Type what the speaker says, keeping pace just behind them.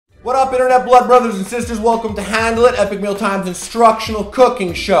What up, internet blood brothers and sisters? Welcome to Handle It, Epic Mealtime's instructional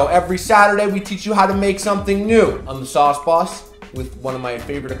cooking show. Every Saturday we teach you how to make something new. I'm the Sauce Boss with one of my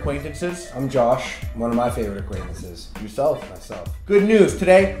favorite acquaintances. I'm Josh, one of my favorite acquaintances. Yourself? Myself. Good news,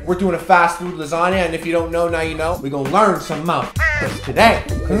 today we're doing a fast food lasagna, and if you don't know, now you know. We're gonna learn some motherfuckers today.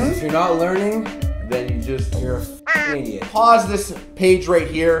 If you're not learning, Then you're a f***ing idiot. pause this page right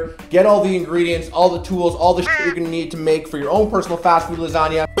here, get all the ingredients, all the tools, all the shit you're gonna need to make for your own personal fast food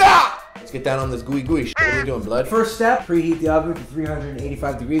lasagna. Bah! Let's get down on this gooey shit. What are we doing, blood? First step, preheat the oven to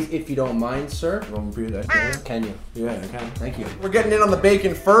 385 degrees, if you don't mind, sir. You want me to preheat that? Can you? Yeah, I can. Thank you. We're getting in on the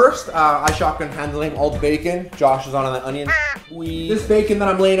bacon first. I shotgun handling all the bacon. Josh is on the onion. This bacon that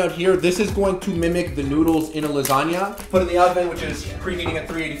I'm laying out here, this is going to mimic the noodles in a lasagna. Put it in the oven, which is preheating at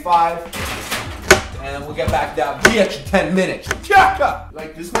 385. And we'll get back down. Be at you 10 minutes. Chaka!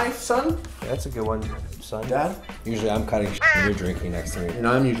 Like this knife, son? Yeah, that's a good one, son. Dad? Usually I'm cutting shit and you're drinking next to me. And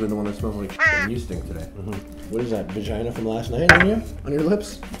I'm usually the one that smells like shit, and you stink today. What is that, vagina from last night on you? On your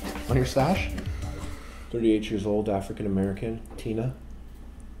lips? On your stash? 38 years old, African American, Tina.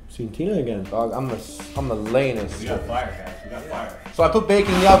 Seen Tina again. Dog, I'm the lamest. We got fire, guys. We got fire. So I put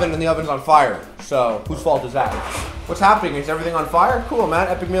bacon in the oven and the oven's on fire. So whose fault is that? What's happening? Is everything on fire? Cool, man.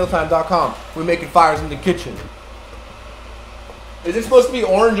 EpicMealtime.com. We're making fires in the kitchen. Is it supposed to be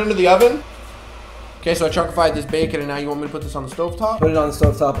orange under the oven? Okay, so I chunkified this bacon, and now you want me to put this on the stovetop? Put it on the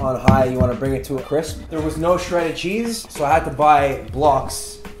stovetop on high. You want to bring it to a crisp. There was no shredded cheese, so I had to buy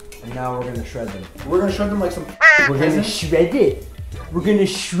blocks, and now we're gonna shred them. We're gonna shred them like some. We're gonna shred it. We're gonna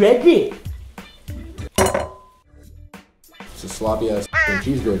shred it. It's a sloppy ass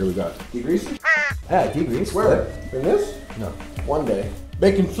cheese grater we got. Degrease? Yeah, degrease. Where? In this? No. One day.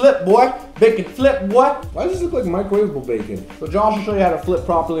 Bacon flip, boy. Bacon flip, boy. Why does this look like microwavable bacon? So Josh will show you how to flip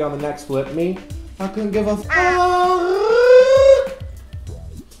properly on the next flip. Me, I couldn't give a fuck.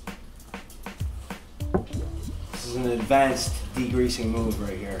 This is an advanced degreasing move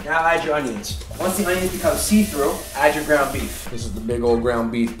right here. Now add your onions. Once the onions become see-through, add your ground beef. This is the big old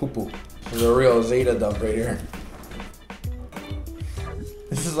ground beef poo-poo. This is a real Zeta dump right here.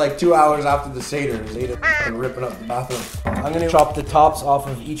 This is like 2 hours after the Seder. Zeta fucking ripping up the bathroom. I'm gonna chop the tops off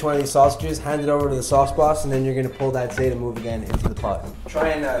of each one of these sausages, hand it over to the sauce boss, and then you're gonna pull that Zeta move again into the pot. Try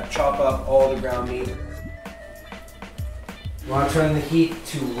and chop up all the ground meat. You wanna turn the heat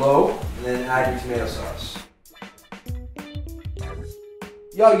to low, and then add your tomato sauce.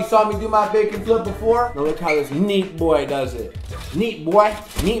 Yo, you saw me do my bacon flip before? Now look how this neat boy does it. Neat boy,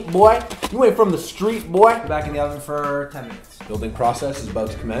 neat boy. You ain't from the street, boy. Put it back in the oven for 10 minutes. Building process is about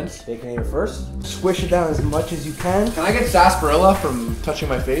to commence. Baconator first. Squish it down as much as you can. Can I get sarsaparilla from touching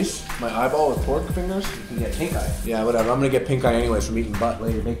my face, my eyeball with pork fingers? You can get pink eye. Yeah, whatever. I'm gonna get pink eye anyways from eating butt.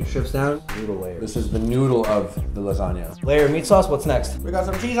 Lay your bacon strips down. Noodle layer. This is the noodle of the lasagna. Layer of meat sauce. What's next? We got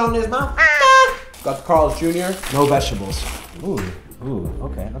some cheese on this mouth. Got the Carl's Jr. No vegetables. Ooh,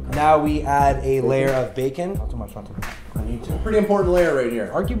 okay. Now we add a layer of bacon. Not too much, not too much. I need to. Pretty important layer right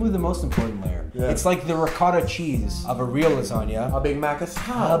here. Arguably the most important layer. Yeah. It's like the ricotta cheese of a real lasagna. A Big Mac is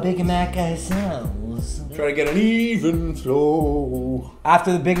How big a Mac sounds. Try to get an even flow.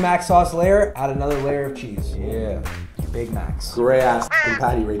 After the Big Mac sauce layer, add another layer of cheese. Yeah, Big Macs. Gray ass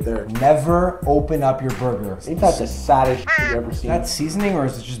patty right there. Never open up your burger. Ain't that the saddest shit you ever Is seen? that seasoning or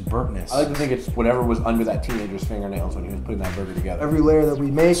is it just burntness? I like to think it's whatever was under that teenager's fingernails when he was putting that burger together. Every layer that we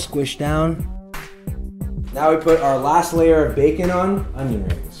make, squish down. Now we put our last layer of bacon on, onion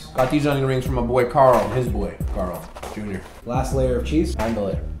rings. Got these onion rings from my boy Carl, his boy, Carl Jr. Last layer of cheese. Handle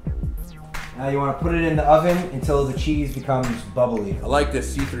it. Now you want to put it in the oven until the cheese becomes bubbly. I like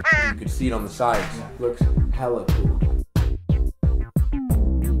this see-through. You can see it on the sides. Looks hella cool.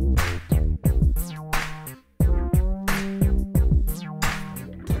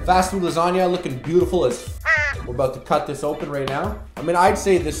 Fast food lasagna looking beautiful as we're about to cut this open right now. I mean, I'd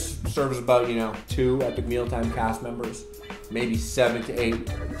say this serves about, 2 Epic Mealtime cast members, maybe 7 to 8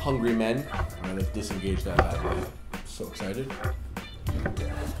 hungry men. All right, let's disengage that bad boy. So excited.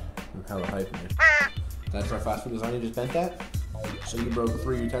 I'm hella hyped, man. That's our fast food lasagna, just bent that. So you broke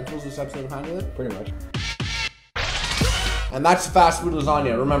 3 utensils this episode of Handle It? Pretty much. And that's fast food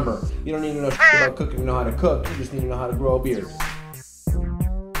lasagna. Remember, you don't need to know shit about cooking to know how to cook. You just need to know how to grow a beard.